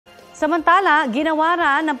Samantala,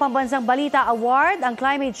 ginawaran ng Pambansang Balita Award ang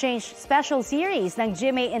Climate Change Special Series ng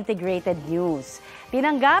GMA Integrated News.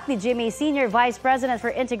 Tinanggap ni GMA Senior Vice President for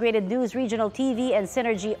Integrated News Regional TV and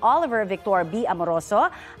Synergy Oliver Victor B. Amoroso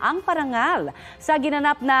ang parangal sa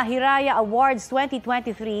ginanap na Hiraya Awards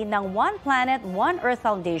 2023 ng One Planet, One Earth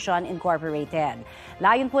Foundation Incorporated.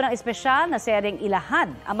 Layon po ng espesyal na seryeng ilahad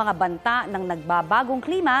ang mga banta ng nagbabagong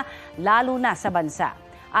klima lalo na sa bansa.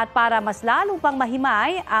 At para mas lalo pang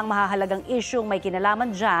mahimay ang mahahalagang isyung may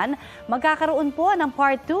kinalaman dyan, magkakaroon po ng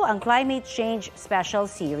Part 2 ang Climate Change Special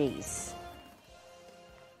Series.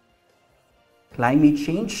 Climate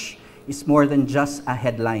change is more than just a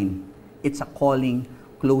headline. It's a calling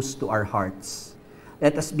close to our hearts.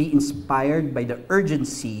 Let us be inspired by the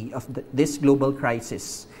urgency of this global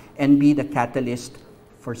crisis and be the catalyst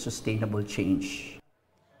for sustainable change.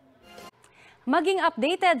 Maging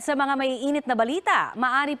updated sa mga maiinit na balita,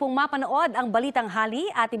 maaari pong mapanood ang Balitang Hali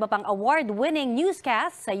at iba pang award-winning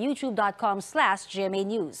newscast sa youtube.com/GMA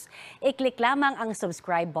News. I-click lamang ang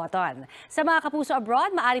subscribe button. Sa mga kapuso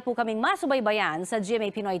abroad, maaari po kaming masubaybayan sa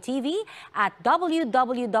GMA Pinoy TV at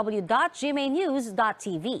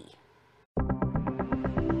www.gmanews.tv.